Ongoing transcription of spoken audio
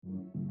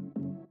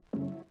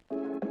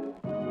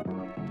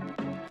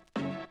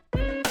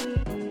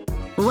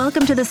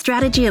Welcome to the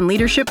Strategy and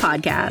Leadership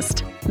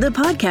Podcast, the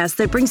podcast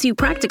that brings you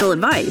practical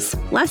advice,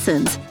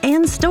 lessons,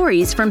 and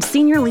stories from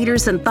senior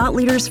leaders and thought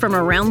leaders from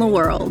around the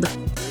world.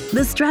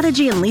 The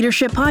Strategy and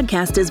Leadership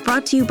Podcast is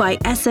brought to you by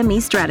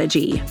SME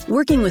Strategy,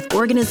 working with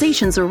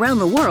organizations around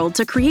the world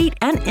to create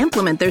and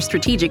implement their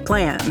strategic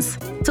plans.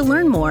 To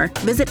learn more,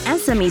 visit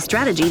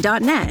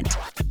SMEstrategy.net.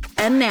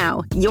 And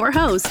now, your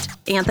host,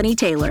 Anthony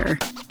Taylor.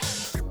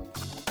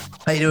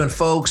 How you doing,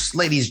 folks,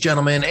 ladies,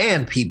 gentlemen,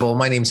 and people?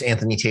 My name's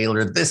Anthony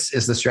Taylor. This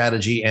is the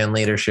Strategy and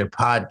Leadership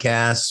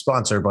Podcast,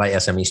 sponsored by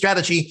SME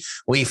Strategy.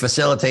 We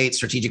facilitate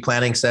strategic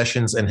planning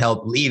sessions and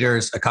help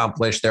leaders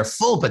accomplish their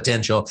full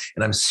potential.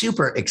 And I'm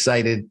super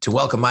excited to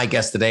welcome my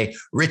guest today,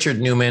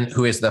 Richard Newman,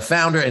 who is the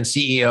founder and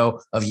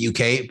CEO of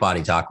UK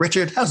Body Talk.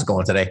 Richard, how's it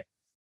going today?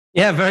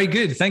 Yeah, very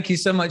good. Thank you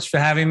so much for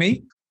having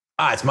me.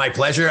 It's my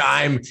pleasure.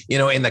 I'm,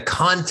 in the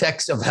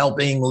context of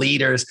helping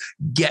leaders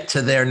get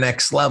to their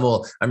next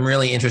level, I'm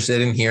really interested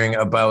in hearing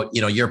about,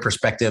 your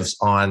perspectives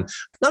on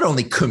not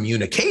only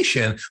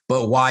communication,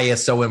 but why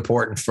it's so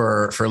important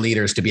for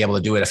leaders to be able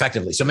to do it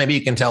effectively. So maybe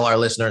you can tell our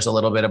listeners a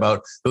little bit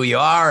about who you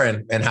are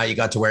and how you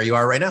got to where you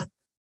are right now.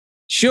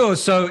 Sure.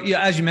 So,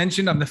 as you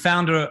mentioned, I'm the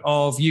founder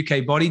of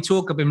UK Body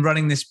Talk. I've been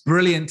running this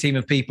brilliant team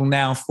of people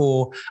now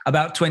for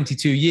about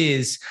 22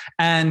 years.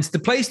 And the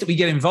place that we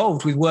get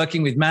involved with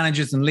working with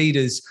managers and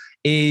leaders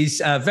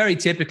is very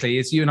typically,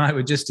 as you and I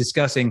were just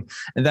discussing,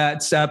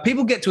 that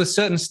people get to a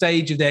certain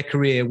stage of their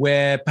career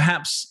where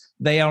perhaps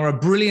they are a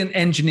brilliant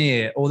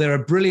engineer or they're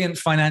a brilliant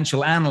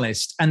financial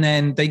analyst. And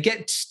then they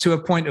get to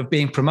a point of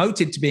being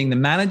promoted to being the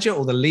manager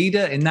or the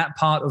leader in that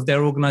part of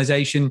their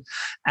organization.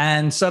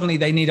 And suddenly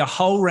they need a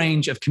whole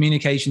range of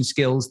communication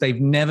skills they've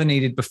never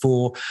needed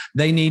before.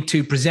 They need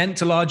to present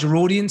to larger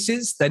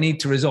audiences. They need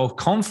to resolve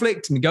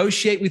conflict,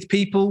 negotiate with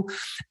people.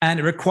 And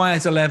it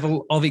requires a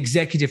level of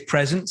executive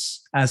presence,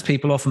 as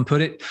people often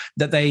put it,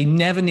 that they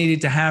never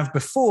needed to have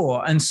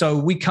before. And so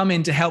we come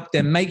in to help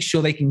them make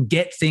sure they can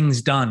get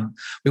things done.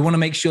 We want to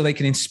make sure they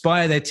can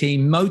inspire their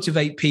team,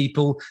 motivate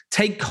people,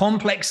 take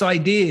complex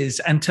ideas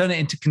and turn it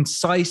into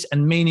concise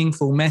and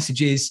meaningful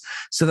messages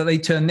so that they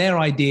turn their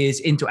ideas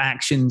into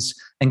actions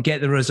and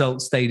get the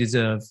results they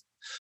deserve.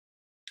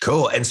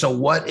 Cool. And so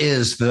what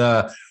is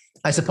the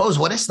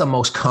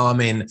most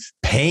common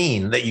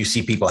pain that you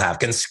see people have?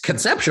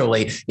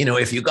 Conceptually,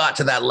 if you got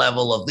to that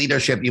level of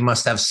leadership, you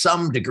must have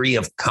some degree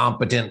of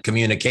competent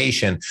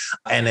communication.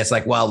 And it's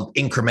like, well,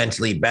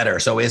 incrementally better.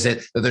 So is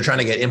it that they're trying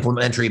to get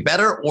implementary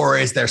better, or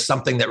is there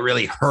something that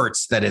really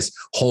hurts that is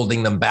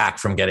holding them back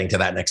from getting to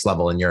that next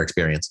level in your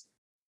experience?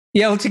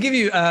 Yeah, well, to give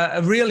you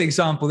a real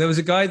example, there was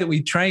a guy that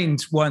we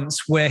trained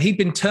once where he'd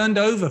been turned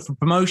over for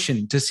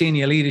promotion to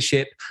senior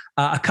leadership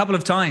a couple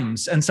of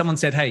times. And someone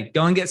said, hey,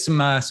 go and get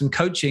some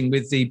coaching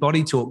with the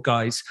Body Talk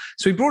guys.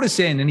 So he brought us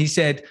in and he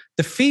said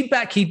the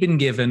feedback he'd been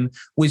given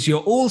was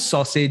you're all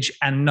sausage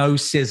and no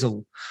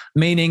sizzle,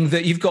 meaning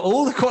that you've got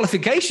all the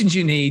qualifications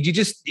you need. You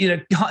just,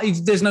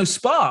 there's no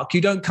spark.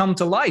 You don't come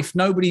to life.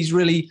 Nobody's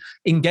really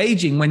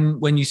engaging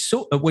when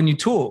you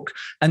talk.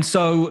 And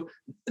so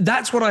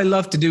that's what I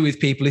love to do with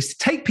people, is to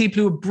take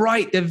people who are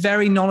bright, they're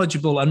very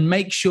knowledgeable, and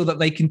make sure that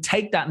they can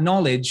take that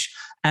knowledge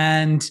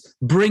and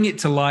bring it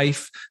to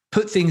life,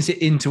 put things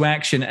into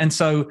action. And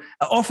so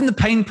often the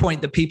pain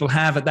point that people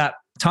have at that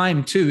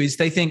time too is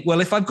they think, well,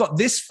 if I've got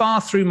this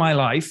far through my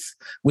life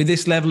with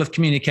this level of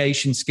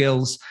communication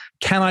skills,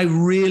 can I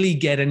really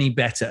get any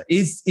better?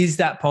 Is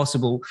that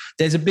possible?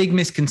 There's a big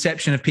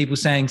misconception of people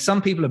saying some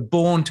people are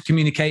born to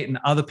communicate and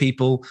other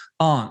people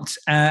aren't.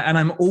 And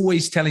I'm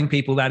always telling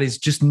people that is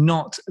just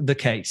not the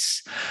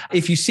case.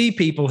 If you see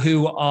people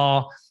who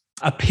are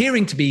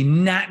appearing to be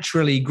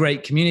naturally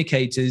great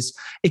communicators,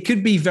 it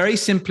could be very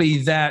simply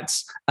that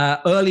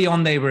early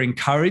on they were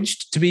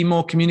encouraged to be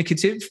more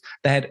communicative.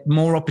 They had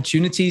more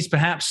opportunities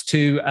perhaps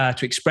to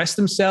express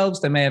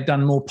themselves. They may have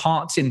done more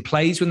parts in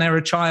plays when they were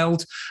a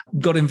child,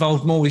 got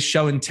involved more with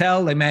show and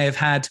tell. They may have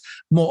had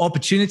more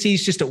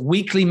opportunities just at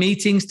weekly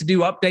meetings to do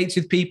updates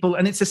with people.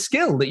 And it's a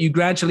skill that you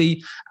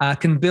gradually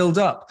can build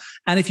up.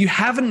 And if you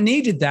haven't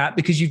needed that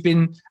because you've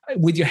been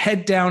with your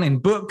head down in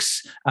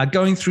books,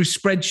 going through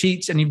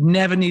spreadsheets, and you've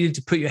never needed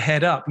to put your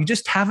head up, you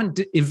just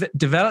haven't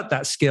developed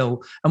that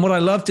skill. And what I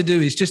love to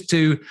do is just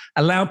to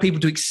allow people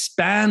to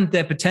expand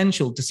their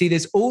potential, to see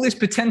there's all this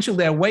potential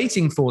there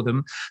waiting for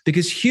them,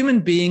 because human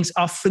beings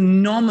are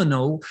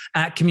phenomenal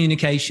at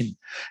communication.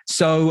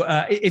 So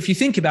if you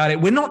think about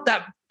it, we're not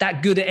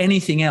that good at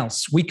anything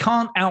else. We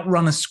can't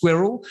outrun a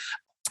squirrel.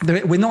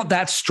 We're not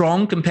that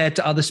strong compared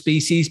to other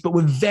species, but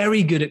we're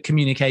very good at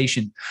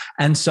communication.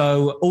 And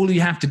so all you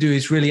have to do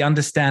is really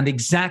understand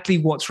exactly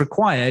what's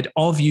required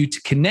of you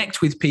to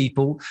connect with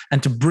people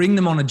and to bring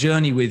them on a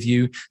journey with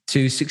you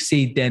to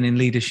succeed then in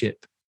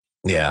leadership.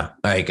 Yeah,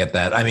 I get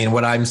that. I mean,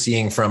 what I'm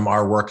seeing from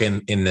our work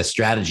in the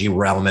strategy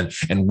realm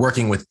and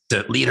working with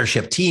to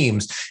leadership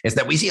teams is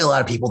that we see a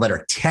lot of people that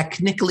are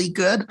technically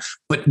good,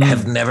 but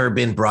have never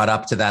been brought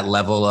up to that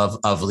level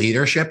of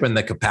leadership and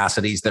the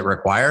capacities that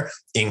require,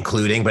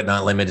 including but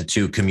not limited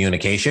to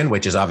communication,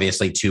 which is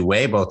obviously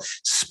two-way, both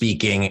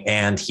speaking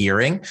and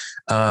hearing.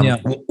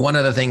 One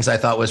of the things I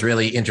thought was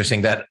really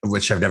interesting,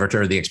 which I've never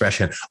heard the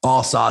expression,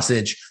 all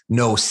sausage,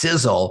 no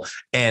sizzle,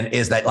 and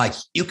is that like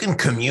you can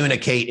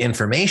communicate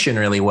information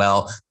really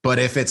well, but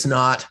if it's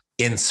not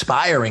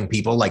inspiring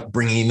people, like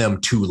bringing them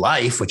to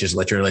life, which is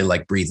literally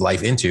like breathe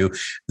life into,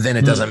 then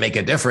it doesn't make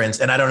a difference.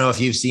 And I don't know if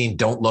you've seen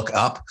Don't Look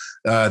Up,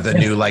 the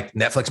new like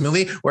Netflix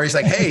movie, where he's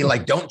like, hey,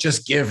 like don't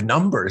just give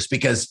numbers,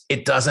 because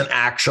it doesn't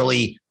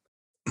actually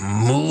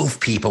move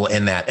people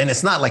in that. And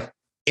it's not like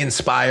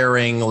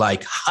inspiring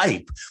like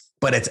hype,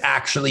 but it's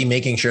actually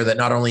making sure that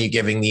not only are you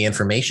giving the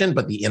information,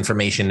 but the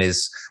information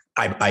is,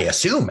 I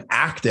assume,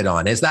 acted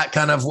on. Is that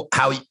kind of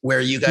where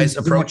you guys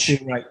approach?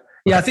 Right.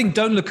 Yeah, I think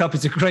Don't Look Up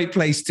is a great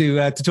place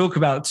to talk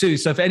about too.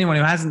 So for anyone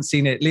who hasn't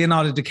seen it,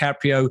 Leonardo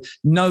DiCaprio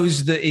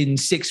knows that in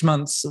 6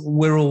 months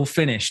we're all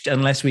finished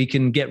unless we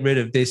can get rid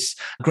of this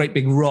great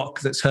big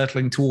rock that's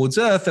hurtling towards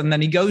Earth. And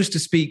then he goes to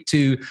speak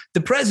to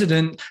the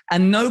president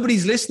and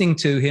nobody's listening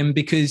to him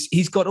because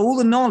he's got all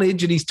the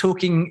knowledge and he's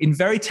talking in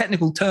very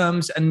technical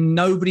terms and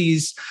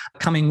nobody's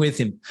coming with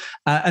him.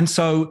 And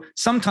so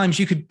sometimes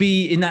you could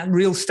be in that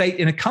real state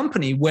in a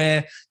company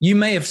where you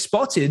may have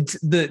spotted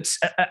that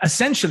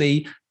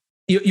essentially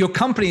your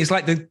company is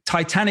like the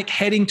Titanic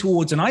heading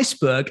towards an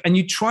iceberg, and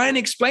you try and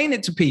explain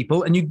it to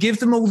people and you give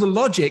them all the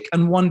logic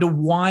and wonder,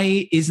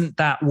 why isn't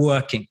that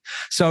working?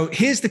 So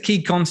here's the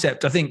key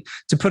concept, I think,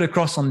 to put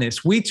across on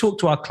this. We talk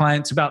to our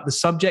clients about the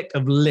subject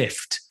of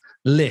lift.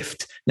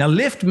 Now,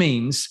 lift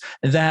means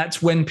that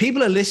when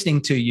people are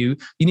listening to you,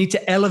 you need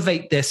to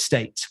elevate their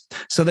state.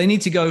 So they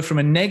need to go from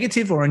a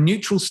negative or a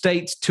neutral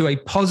state to a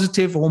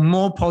positive or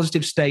more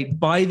positive state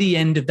by the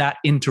end of that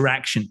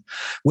interaction.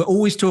 We're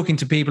always talking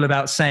to people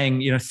about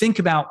saying, think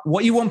about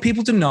what you want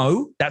people to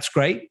know. That's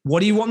great. What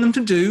do you want them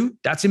to do?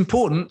 That's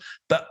important.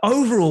 But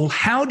overall,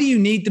 how do you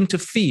need them to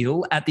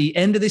feel at the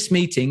end of this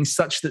meeting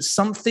such that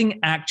something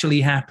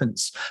actually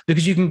happens?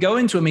 Because you can go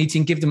into a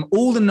meeting, give them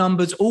all the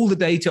numbers, all the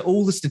data,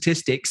 all the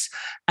statistics,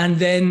 and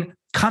then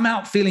come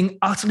out feeling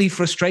utterly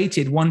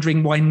frustrated,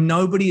 wondering why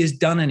nobody has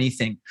done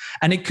anything.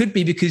 And it could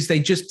be because they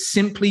just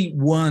simply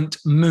weren't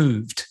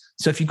moved.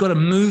 So if you've got to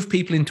move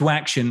people into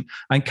action,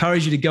 I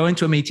encourage you to go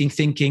into a meeting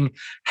thinking,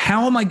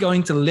 how am I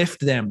going to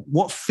lift them?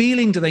 What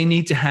feeling do they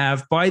need to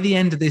have by the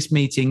end of this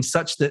meeting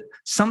such that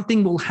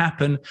something will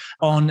happen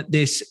on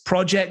this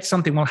project,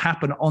 something will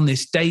happen on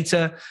this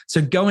data?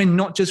 So go in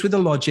not just with the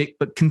logic,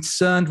 but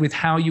concerned with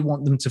how you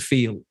want them to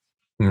feel.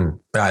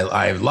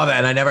 I love it.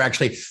 And I never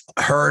actually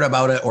heard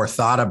about it or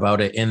thought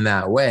about it in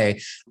that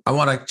way. I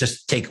want to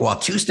just take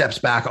 2 steps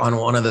back on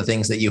one of the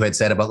things that you had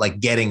said about like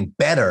getting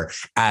better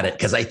at it.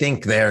 Because I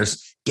think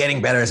there's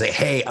getting better as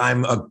hey,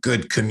 I'm a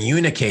good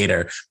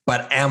communicator,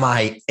 but am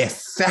I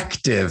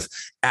effective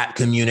at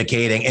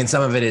communicating? And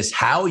some of it is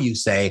how you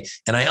say.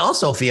 And I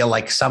also feel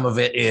like some of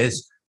it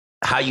is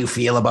how you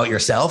feel about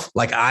yourself.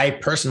 Like I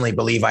personally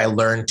believe I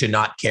learned to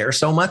not care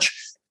so much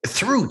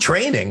through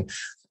training.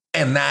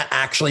 And that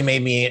actually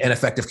made me an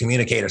effective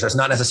communicator. So it's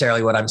not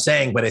necessarily what I'm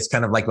saying, but it's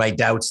kind of like my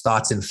doubts,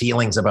 thoughts, and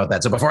feelings about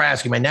that. So before I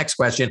ask you my next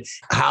question,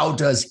 how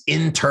does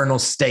internal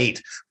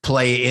state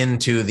play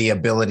into the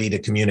ability to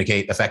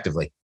communicate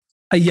effectively?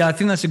 Yeah, I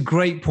think that's a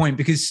great point,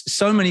 because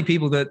so many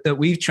people that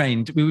we've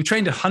trained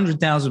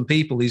 100,000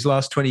 people these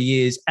last 20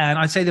 years. And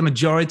I'd say the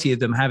majority of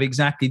them have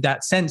exactly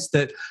that sense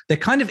that they're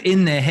kind of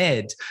in their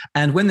head.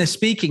 And when they're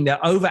speaking,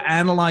 they're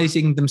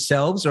over-analyzing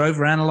themselves or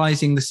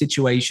over-analyzing the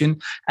situation.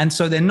 And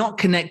so they're not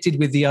connected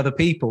with the other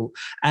people.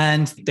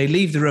 And they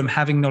leave the room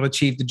having not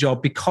achieved the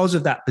job because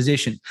of that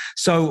position.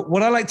 So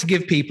what I like to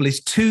give people is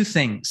 2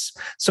 things.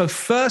 So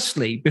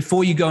firstly,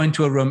 before you go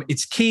into a room,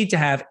 it's key to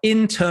have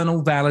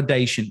internal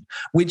validation,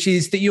 which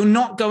is that you're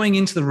not going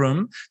into the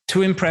room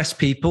to impress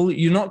people.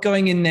 You're not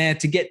going in there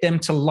to get them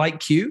to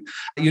like you.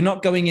 You're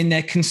not going in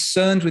there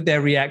concerned with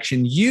their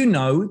reaction. You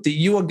know that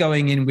you are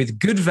going in with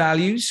good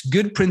values,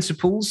 good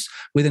principles,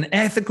 with an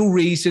ethical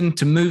reason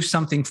to move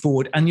something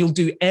forward. And you'll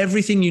do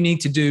everything you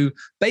need to do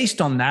based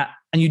on that.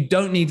 And you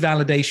don't need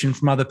validation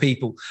from other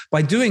people.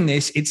 By doing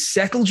this, it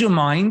settles your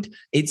mind,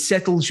 it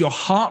settles your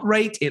heart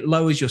rate, it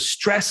lowers your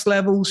stress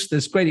levels.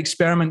 There's great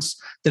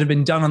experiments that have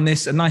been done on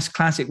this. A nice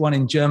classic one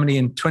in Germany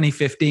in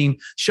 2015,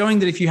 showing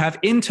that if you have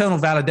internal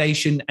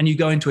validation and you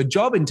go into a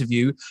job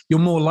interview, you're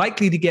more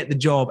likely to get the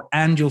job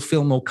and you'll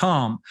feel more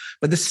calm.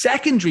 But the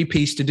secondary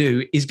piece to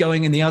do is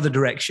going in the other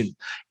direction,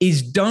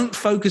 is don't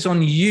focus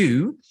on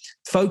you,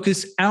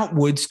 focus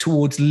outwards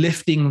towards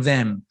lifting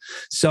them.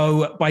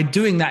 So by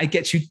doing that, it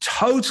gets you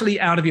totally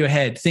out of your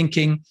head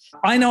thinking,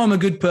 I know I'm a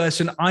good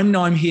person. I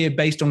know I'm here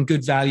based on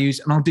good values,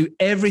 and I'll do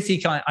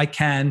everything I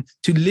can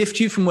to lift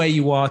you from where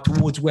you are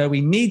towards where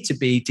we need to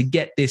be to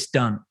get this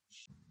done.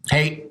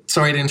 Hey,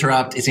 sorry to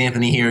interrupt. It's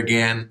Anthony here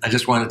again. I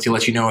just wanted to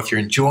let you know if you're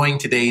enjoying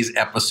today's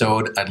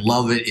episode, I'd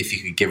love it if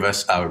you could give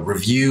us a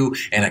review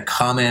and a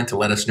comment to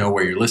let us know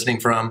where you're listening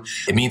from.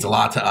 It means a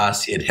lot to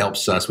us. It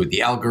helps us with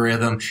the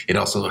algorithm. It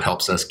also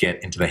helps us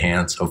get into the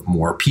hands of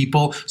more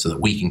people so that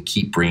we can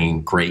keep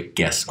bringing great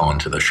guests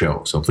onto the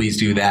show. So please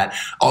do that.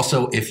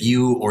 Also, if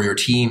you or your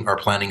team are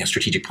planning a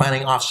strategic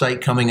planning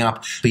offsite coming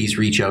up, please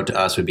reach out to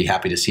us. We'd be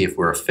happy to see if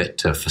we're a fit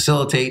to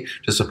facilitate,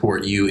 to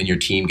support you and your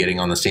team getting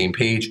on the same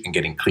page and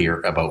getting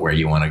clear about where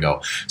you want to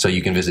go. So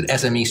you can visit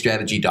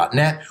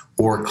smestrategy.net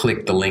or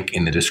click the link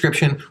in the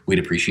description. We'd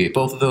appreciate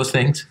both of those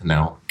things. And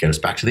now get us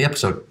back to the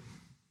episode.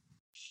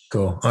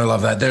 Cool. I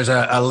love that. There's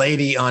a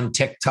lady on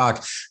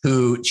TikTok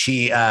who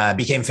she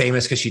became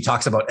famous because she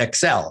talks about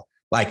Excel,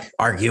 like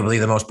arguably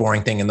the most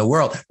boring thing in the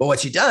world. But what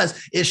she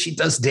does is she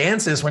does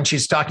dances when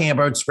she's talking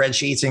about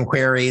spreadsheets and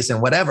queries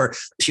and whatever.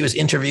 She was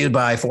interviewed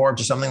by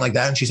Forbes or something like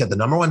that. And she said, the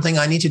number one thing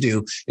I need to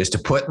do is to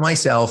put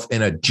myself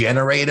in a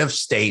generative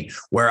state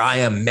where I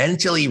am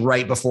mentally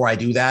right before I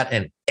do that.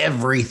 And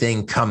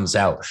everything comes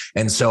out.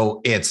 And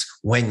so it's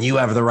when you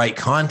have the right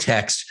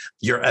context,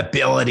 your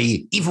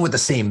ability, even with the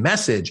same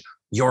message,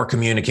 your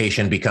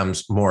communication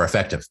becomes more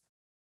effective.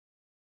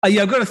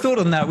 Yeah, I've got a thought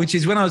on that, which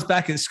is when I was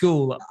back at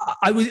school,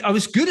 I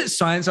was good at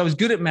science, I was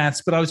good at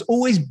maths, but I was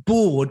always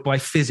bored by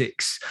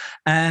physics.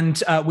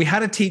 And we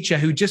had a teacher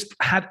who just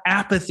had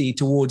apathy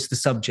towards the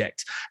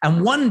subject.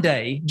 And one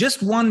day,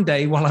 just one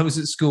day while I was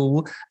at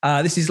school,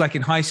 this is like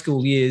in high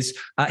school years,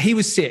 he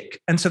was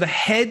sick. And so the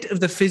head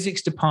of the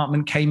physics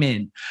department came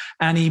in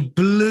and he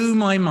blew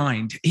my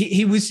mind.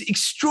 He was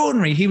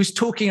extraordinary. He was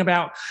talking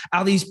about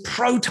how these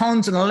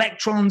protons and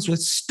electrons were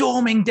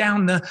storming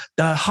down the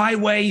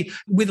highway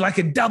with like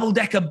a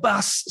double-decker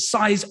bus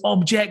size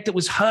object that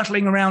was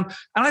hurtling around.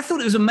 And I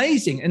thought it was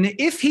amazing. And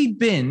if he'd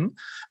been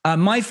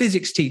my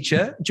physics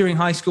teacher during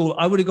high school,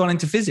 I would have gone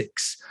into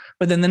physics.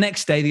 But then the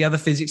next day, the other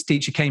physics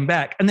teacher came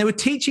back and they were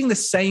teaching the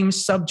same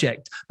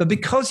subject. But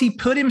because he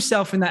put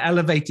himself in that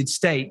elevated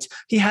state,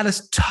 he had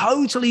us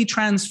totally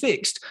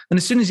transfixed. And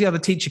as soon as the other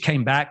teacher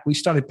came back, we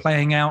started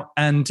playing out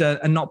and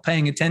not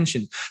paying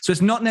attention. So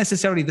it's not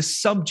necessarily the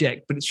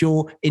subject, but it's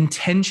your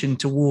intention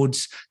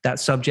towards that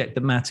subject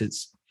that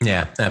matters.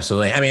 Yeah,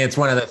 absolutely. I mean, it's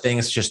one of the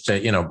things just to,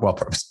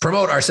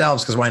 promote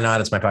ourselves, because why not?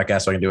 It's my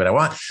podcast, so I can do what I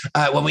want.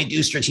 When we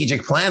do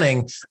strategic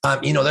planning,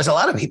 there's a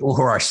lot of people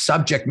who are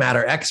subject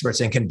matter experts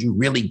and can do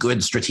really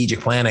good strategic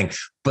planning,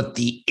 but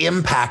the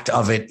impact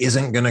of it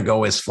isn't going to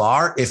go as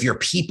far if your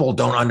people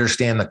don't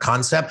understand the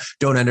concept,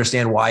 don't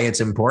understand why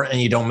it's important,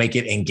 and you don't make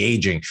it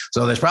engaging.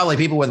 So there's probably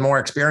people with more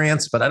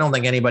experience, but I don't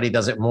think anybody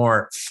does it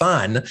more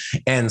fun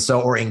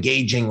or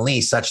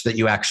engagingly, such that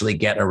you actually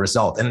get a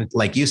result. And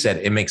like you said,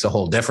 it makes a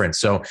whole difference.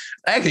 So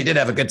I actually did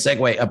have a good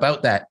segue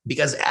about that,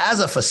 because as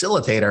a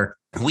facilitator,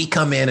 we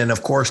come in and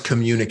of course,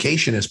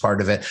 communication is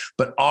part of it,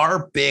 but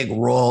our big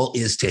role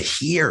is to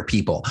hear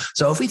people.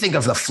 So if we think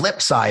of the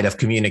flip side of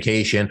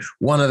communication,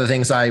 one of the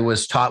things I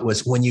was taught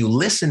was when you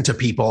listen to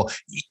people,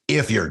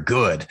 if you're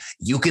good,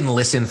 you can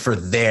listen for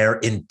their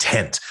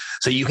intent.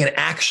 So you can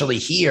actually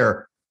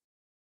hear,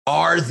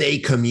 are they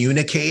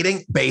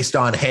communicating based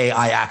on, hey,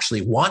 I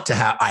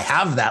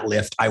have that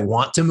lift, I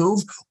want to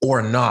move,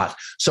 or not?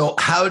 So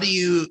how do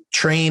you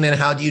train and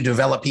how do you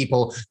develop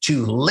people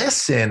to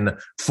listen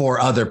for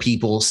other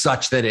people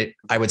such that it,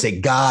 I would say,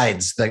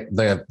 guides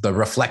the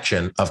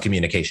reflection of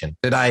communication?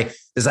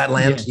 Does that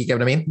land? Yeah. You get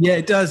what I mean? Yeah,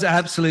 it does.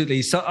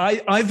 Absolutely. So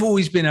I've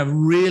always been a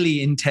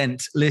really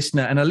intent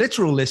listener and a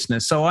literal listener.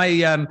 So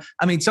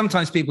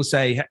sometimes people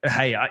say,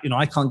 hey,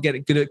 I can't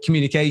get good at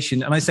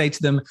communication. And I say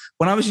to them,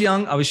 when I was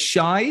young, I was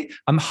shy.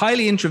 I'm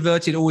highly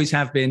introverted, always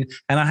have been.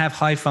 And I have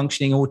high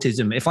functioning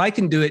autism. If I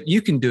can do it,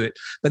 you can do it.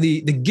 But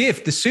the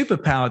gift, the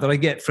superpower that I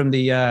get from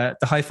the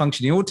high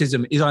functioning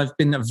autism is I've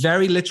been a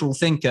very literal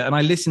thinker and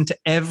I listen to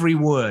every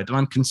word and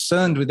I'm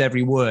concerned with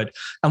every word.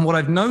 And what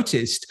I've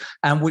noticed,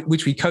 and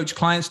which we coach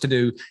clients to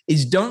do,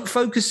 is don't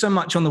focus so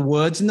much on the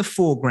words in the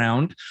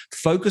foreground,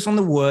 focus on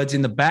the words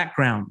in the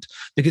background.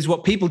 Because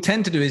what people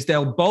tend to do is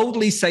they'll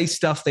boldly say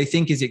stuff they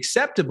think is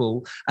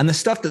acceptable, and the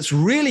stuff that's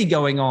really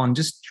going on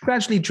just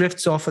gradually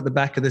drifts off at the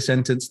back of the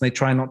sentence, and they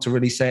try not to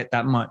really say it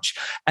that much.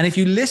 And if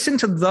you listen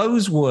to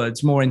those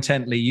words more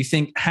intently, you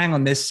think, hang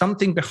on, there's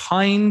something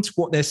behind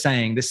what they're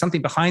saying. There's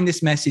something behind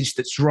this message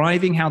that's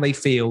driving how they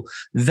feel.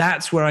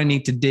 That's where I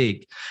need to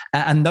dig.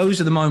 And those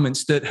are the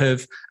moments that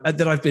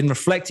I've been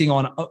reflecting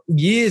on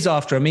years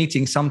after a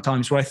meeting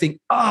sometimes, where I think,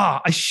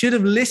 I should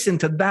have listened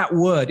to that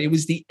word. It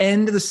was the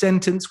end of the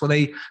sentence where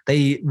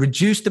they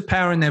reduced the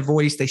power in their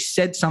voice. They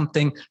said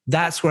something.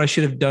 That's where I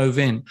should have dove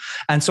in.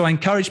 And so I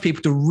encourage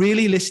people to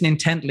really listen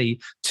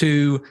intently,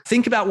 to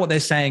think about what they're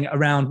saying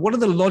around what are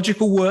the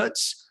logical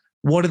words,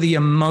 what are the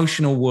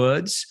emotional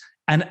words,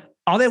 and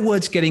are their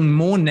words getting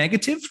more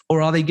negative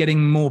or are they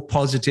getting more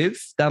positive?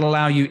 That'll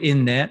allow you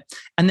in there.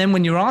 And then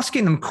when you're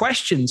asking them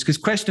questions, because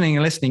questioning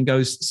and listening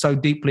goes so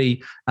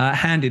deeply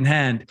hand in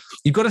hand,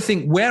 you've got to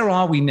think, where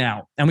are we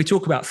now? And we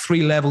talk about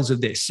 3 levels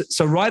of this.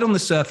 So right on the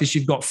surface,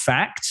 you've got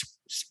fact,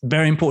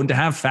 very important to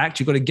have fact.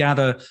 You've got to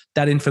gather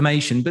that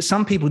information. But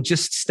some people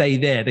just stay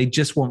there. They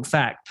just want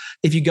fact.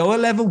 If you go a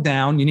level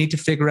down, you need to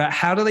figure out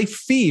how do they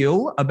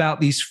feel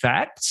about these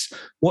facts,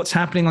 what's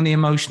happening on the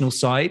emotional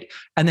side.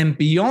 And then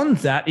beyond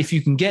that, if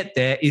you can get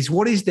there, is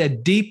what is their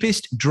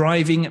deepest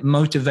driving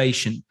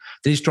motivation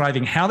that is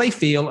driving how they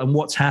feel and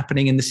what's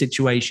happening in the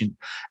situation.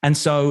 And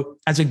so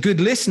as a good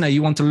listener,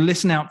 you want to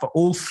listen out for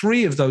all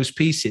three of those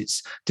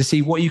pieces to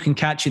see what you can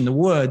catch in the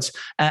words.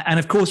 And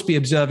of course, be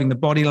observing the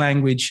body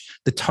language,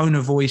 the tone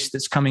of voice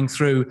that's coming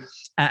through,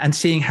 and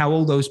seeing how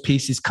all those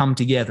pieces come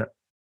together.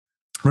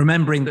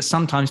 Remembering that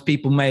sometimes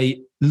people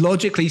may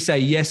logically say,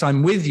 yes,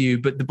 I'm with you,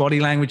 but the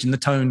body language and the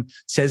tone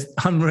says,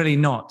 I'm really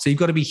not. So you've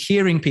got to be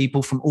hearing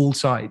people from all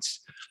sides.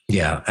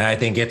 Yeah, I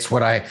think it's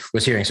what I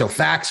was hearing. So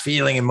facts,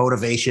 feeling, and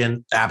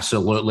motivation,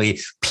 absolutely.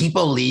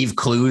 People leave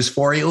clues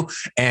for you.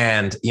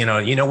 And, you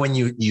know, when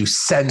you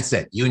sense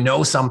it, you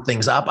know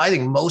something's up. I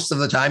think most of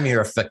the time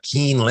you're a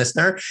keen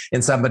listener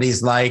and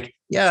somebody's like,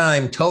 yeah,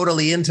 I'm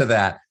totally into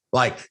that.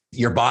 Like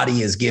your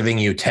body is giving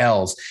you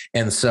tells.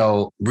 And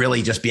so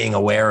really just being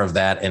aware of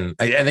that. And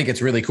I think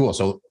it's really cool.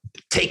 So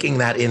taking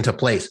that into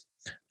place.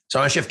 So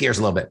I want to shift gears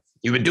a little bit.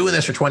 You've been doing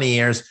this for 20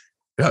 years.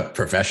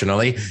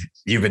 Professionally,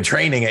 you've been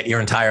training it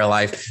your entire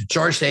life.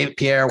 Georges St.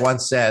 Pierre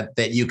once said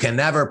that you can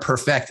never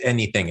perfect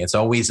anything. It's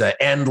always an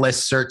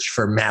endless search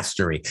for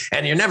mastery,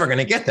 and you're never going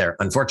to get there,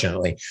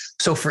 unfortunately.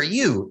 So for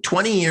you,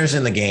 20 years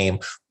in the game,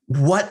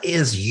 what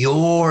is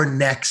your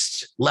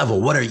next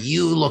level? What are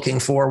you looking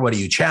for? What are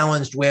you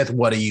challenged with?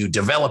 What are you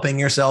developing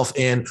yourself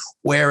in?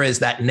 Where is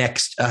that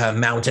next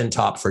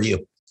mountaintop for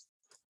you?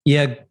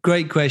 Yeah,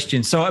 great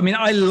question. So, I mean,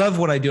 I love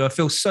what I do. I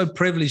feel so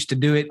privileged to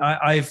do it.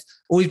 I've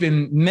always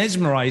been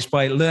mesmerized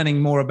by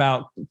learning more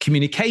about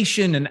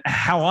communication and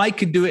how I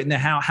could do it and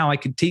how I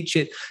could teach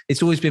it.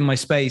 It's always been my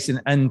space.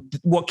 And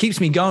what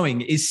keeps me going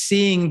is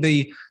seeing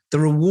the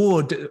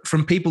reward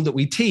from people that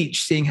we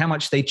teach, seeing how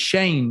much they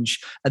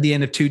change at the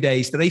end of 2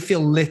 days, that they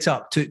feel lit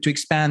up to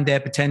expand their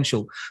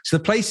potential. So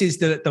the places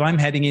that I'm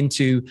heading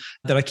into,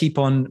 that I keep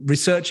on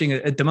researching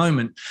at the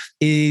moment,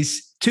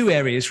 is two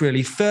areas,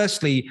 really.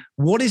 Firstly,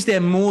 what is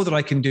there more that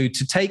I can do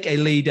to take a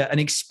leader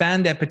and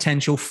expand their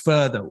potential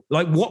further?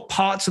 Like, what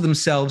parts of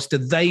themselves do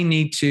they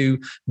need to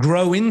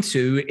grow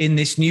into in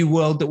this new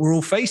world that we're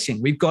all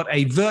facing? We've got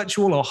a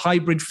virtual or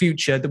hybrid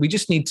future that we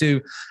just need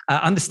to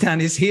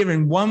understand is here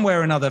in one way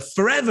or another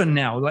forever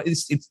now. Like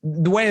it's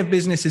the way of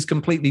business has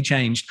completely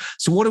changed.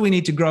 So what do we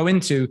need to grow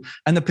into?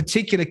 And the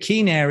particular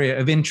keen area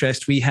of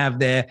interest we have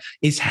there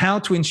is how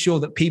to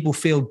ensure that people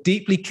feel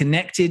deeply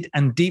connected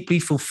and deeply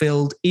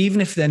fulfilled, even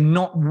if they're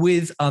not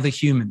with other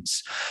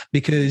humans,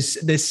 because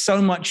there's so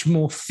much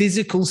more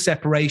physical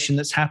separation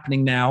that's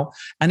happening now,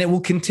 and it will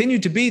continue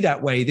to be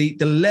that way.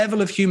 The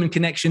level of human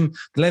connection,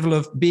 the level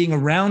of being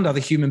around other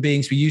human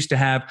beings we used to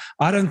have,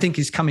 I don't think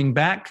is coming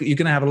back. You're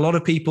going to have a lot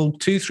of people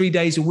 2-3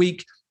 days a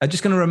week are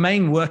just going to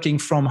remain working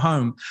from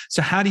home.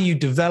 So how do you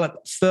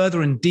develop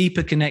further and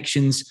deeper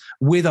connections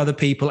with other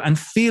people and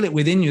feel it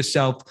within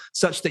yourself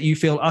such that you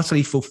feel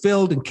utterly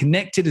fulfilled and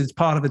connected as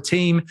part of a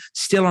team,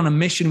 still on a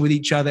mission with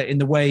each other in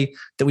the way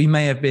that we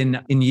may have been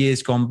in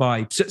years gone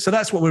by? So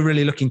that's what we're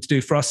really looking to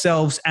do for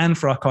ourselves and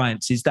for our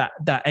clients, is that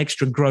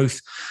extra growth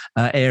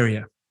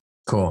area.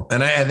 Cool.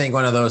 And I think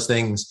one of those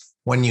things,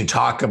 when you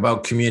talk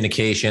about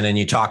communication and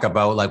you talk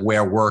about like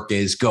where work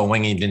is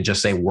going, you didn't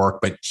just say work,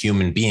 but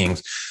human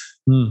beings,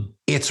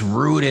 it's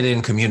rooted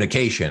in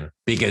communication,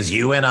 because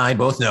you and I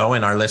both know,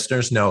 and our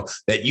listeners know,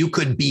 that you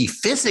could be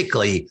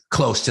physically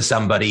close to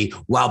somebody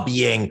while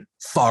being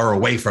far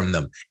away from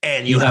them.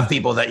 And you have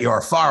people that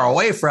you're far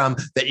away from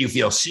that you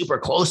feel super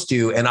close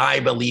to. And I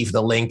believe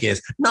the link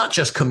is not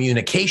just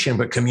communication,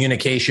 but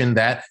communication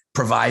that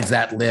provides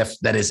that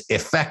lift, that is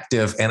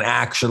effective and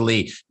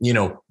actually,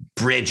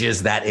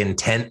 bridges that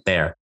intent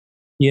there.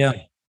 Yeah.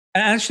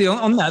 Actually,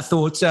 on that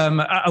thought,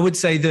 I would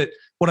say that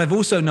what I've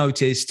also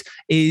noticed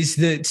is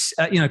that,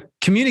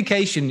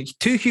 communication,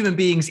 two human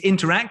beings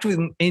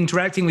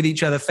interacting with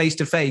each other face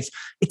to face,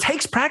 it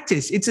takes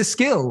practice. It's a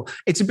skill.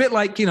 It's a bit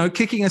like,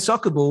 kicking a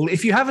soccer ball.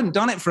 If you haven't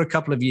done it for a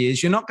couple of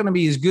years, you're not going to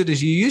be as good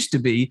as you used to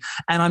be.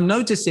 And I'm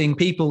noticing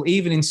people,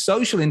 even in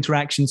social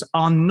interactions,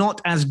 are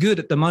not as good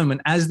at the moment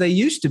as they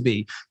used to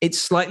be. It's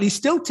slightly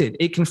stilted.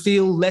 It can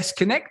feel less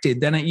connected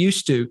than it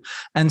used to.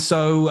 And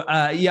so,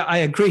 I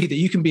agree that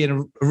you can be in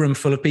a room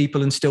full of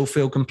people and still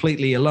feel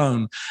completely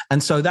alone.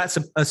 And so that's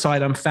a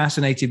side I'm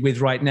fascinated with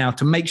right now,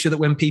 to make sure that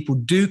when people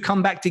do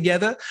come back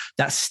together,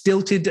 that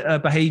stilted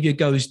behavior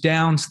goes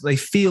down so they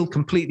feel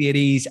completely at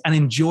ease and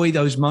enjoy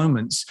those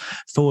moments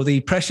for the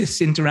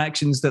precious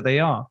interactions that they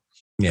are.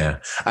 Yeah.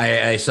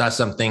 I saw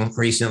something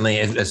recently.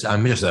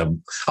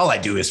 All I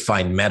do is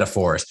find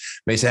metaphors.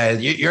 They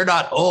said, you're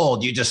not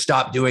old. You just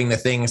stopped doing the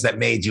things that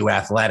made you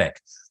athletic.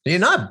 You're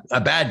not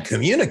a bad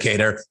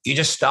communicator. You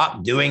just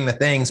stopped doing the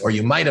things, or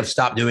you might have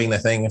stopped doing the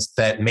things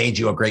that made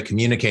you a great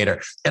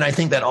communicator. And I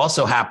think that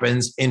also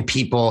happens in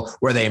people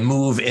where they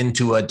move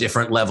into a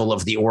different level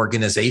of the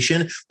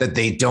organization, that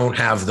they don't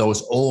have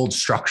those old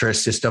structure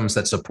systems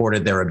that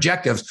supported their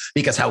objectives,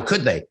 because how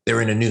could they? They're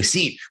in a new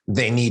seat.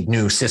 They need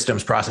new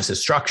systems, processes,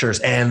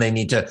 structures, and they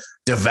need to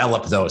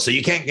develop those. So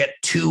you can't get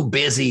too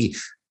busy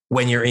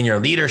when you're in your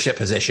leadership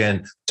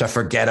position to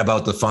forget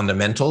about the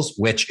fundamentals,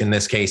 which in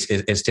this case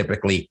is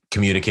typically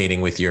communicating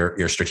with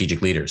your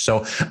strategic leaders.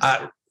 So,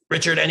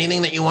 Richard,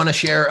 anything that you want to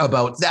share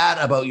about that,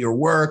 about your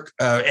work,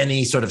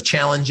 any sort of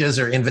challenges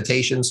or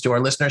invitations to our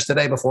listeners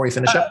today before we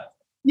finish up?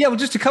 Yeah, well,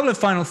 just a couple of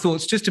final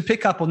thoughts, just to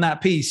pick up on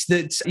that piece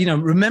that,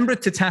 remember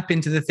to tap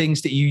into the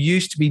things that you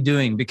used to be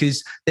doing,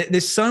 because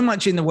there's so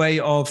much in the way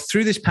of,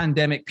 through this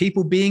pandemic,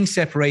 people being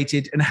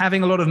separated and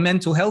having a lot of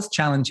mental health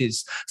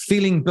challenges,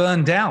 feeling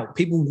burned out,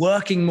 people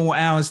working more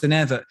hours than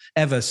ever.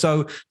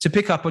 So to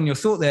pick up on your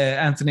thought there,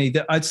 Anthony,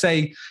 that I'd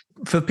say,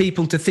 for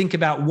people to think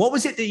about, what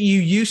was it that you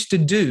used to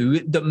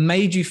do that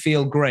made you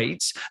feel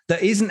great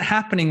that isn't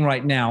happening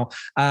right now?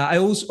 I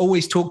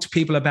always talk to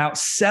people about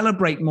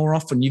celebrate more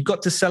often. You've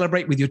got to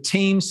celebrate with your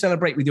team,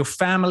 celebrate with your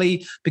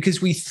family, because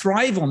we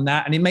thrive on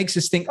that. And it makes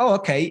us think, oh,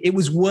 okay, it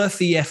was worth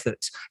the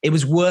effort. It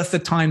was worth the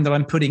time that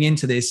I'm putting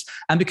into this.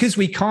 And because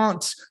we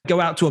can't go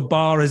out to a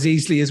bar as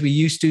easily as we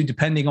used to,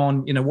 depending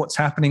on, what's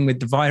happening with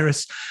the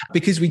virus,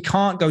 because we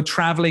can't go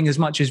traveling as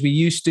much as we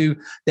used to,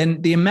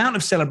 then the amount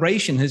of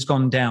celebration has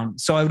gone down.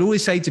 So I would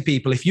always say to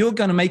people, if you're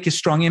going to make a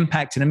strong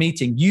impact in a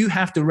meeting, you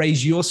have to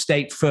raise your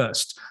state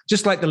first,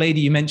 just like the lady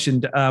you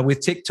mentioned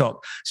with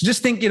TikTok. So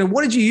just think,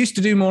 what did you used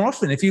to do more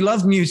often? If you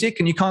love music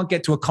and you can't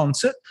get to a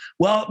concert,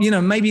 well,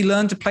 maybe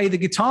learn to play the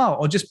guitar,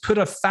 or just put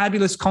a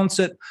fabulous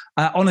concert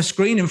on a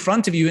screen in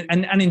front of you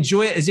and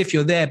enjoy it as if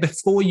you're there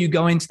before you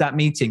go into that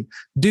meeting.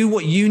 Do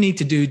what you need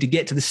to do to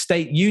get to the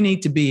state you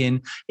need to be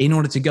in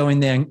order to go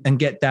in there and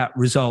get that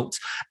result.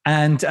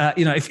 And,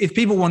 if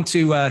people want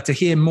to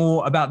hear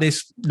more about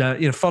this,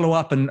 follow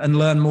up and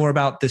learn more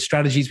about the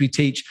strategies we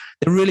teach,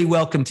 they're really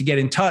welcome to get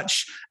in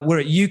touch. We're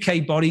at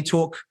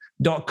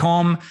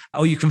ukbodytalk.com,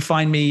 or you can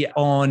find me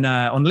on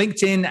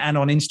LinkedIn and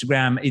on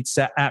Instagram. It's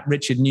at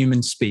Richard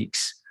Newman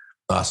Speaks.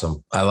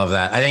 Awesome. I love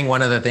that. I think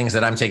one of the things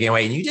that I'm taking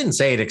away, and you didn't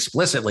say it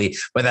explicitly,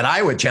 but that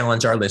I would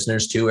challenge our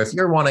listeners to, if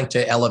you're wanting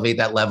to elevate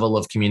that level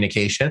of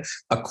communication,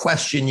 a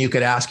question you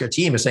could ask your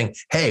team is saying,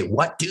 hey,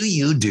 what do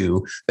you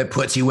do that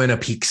puts you in a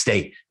peak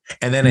state?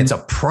 And then it's a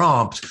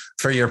prompt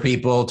for your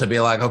people to be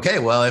like, okay,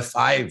 well, if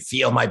I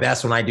feel my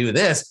best when I do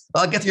this,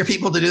 I'll get your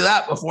people to do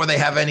that before they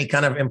have any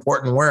kind of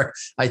important work.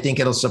 I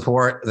think it'll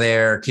support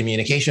their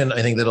communication.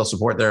 I think that'll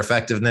support their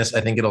effectiveness.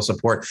 I think it'll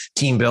support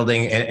team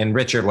building. And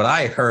Richard, what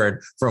I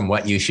heard from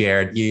what you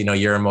shared,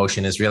 your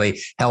emotion is really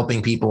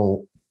helping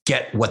people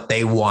get what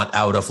they want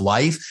out of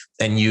life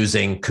and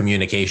using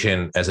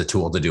communication as a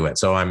tool to do it.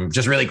 So I'm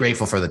just really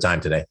grateful for the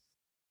time today.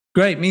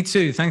 Great. Me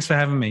too. Thanks for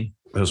having me.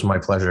 It was my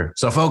pleasure.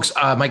 So folks,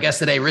 my guest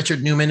today,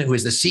 Richard Newman, who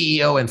is the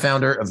CEO and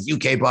founder of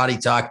UK Body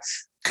Talk.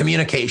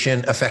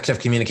 Communication, effective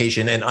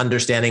communication, and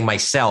understanding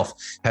myself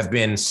have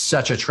been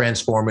such a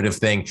transformative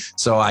thing.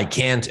 So I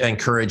can't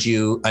encourage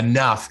you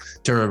enough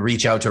to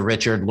reach out to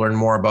Richard, learn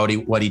more about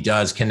what he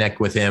does, connect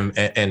with him,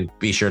 and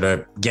be sure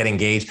to get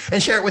engaged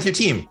and share it with your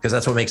team, because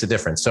that's what makes a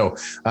difference. So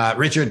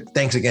Richard,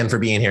 thanks again for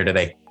being here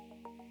today.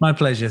 My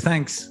pleasure.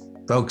 Thanks.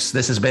 Folks,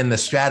 this has been the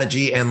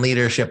Strategy and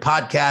Leadership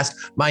Podcast.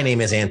 My name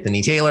is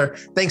Anthony Taylor.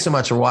 Thanks so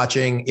much for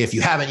watching. If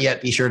you haven't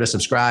yet, be sure to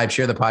subscribe,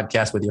 share the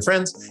podcast with your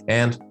friends,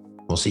 and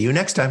we'll see you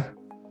next time.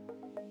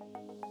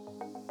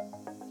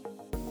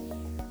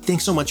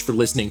 Thanks so much for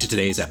listening to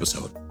today's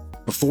episode.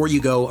 Before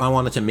you go, I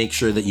wanted to make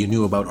sure that you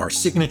knew about our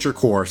signature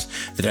course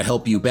that'll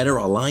help you better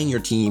align your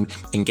team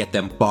and get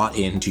them bought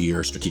into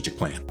your strategic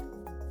plan.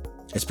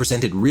 It's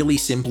presented really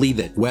simply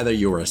that whether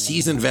you're a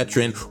seasoned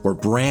veteran or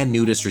brand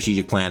new to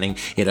strategic planning,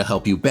 it'll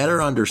help you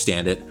better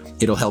understand it,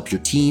 it'll help your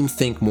team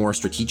think more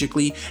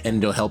strategically, and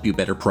it'll help you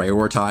better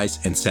prioritize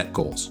and set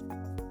goals.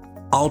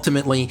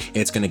 Ultimately,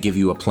 it's going to give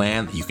you a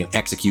plan that you can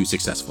execute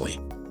successfully.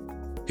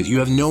 Because you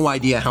have no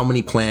idea how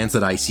many plans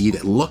that I see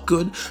that look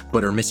good,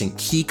 but are missing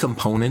key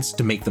components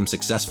to make them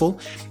successful,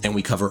 and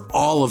we cover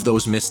all of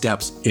those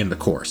missteps in the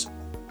course.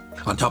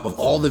 On top of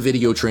all the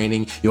video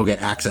training, you'll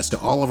get access to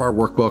all of our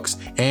workbooks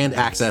and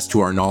access to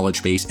our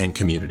knowledge base and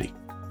community.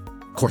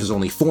 The course is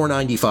only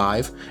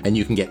 $4.95, and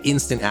you can get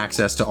instant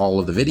access to all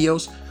of the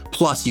videos.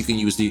 Plus, you can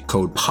use the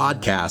code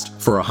PODCAST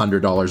for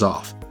 $100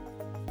 off.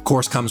 The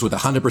course comes with a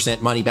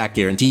 100% money back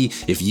guarantee.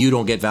 If you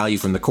don't get value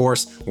from the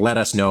course, let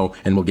us know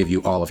and we'll give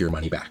you all of your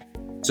money back.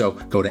 So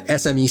go to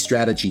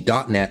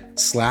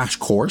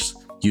smestrategy.net/course.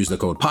 Use the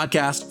code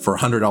podcast for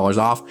 $100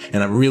 off,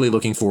 and I'm really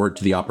looking forward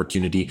to the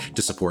opportunity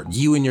to support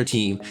you and your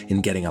team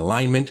in getting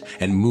alignment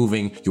and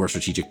moving your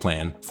strategic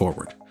plan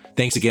forward.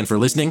 Thanks again for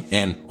listening,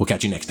 and we'll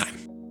catch you next time.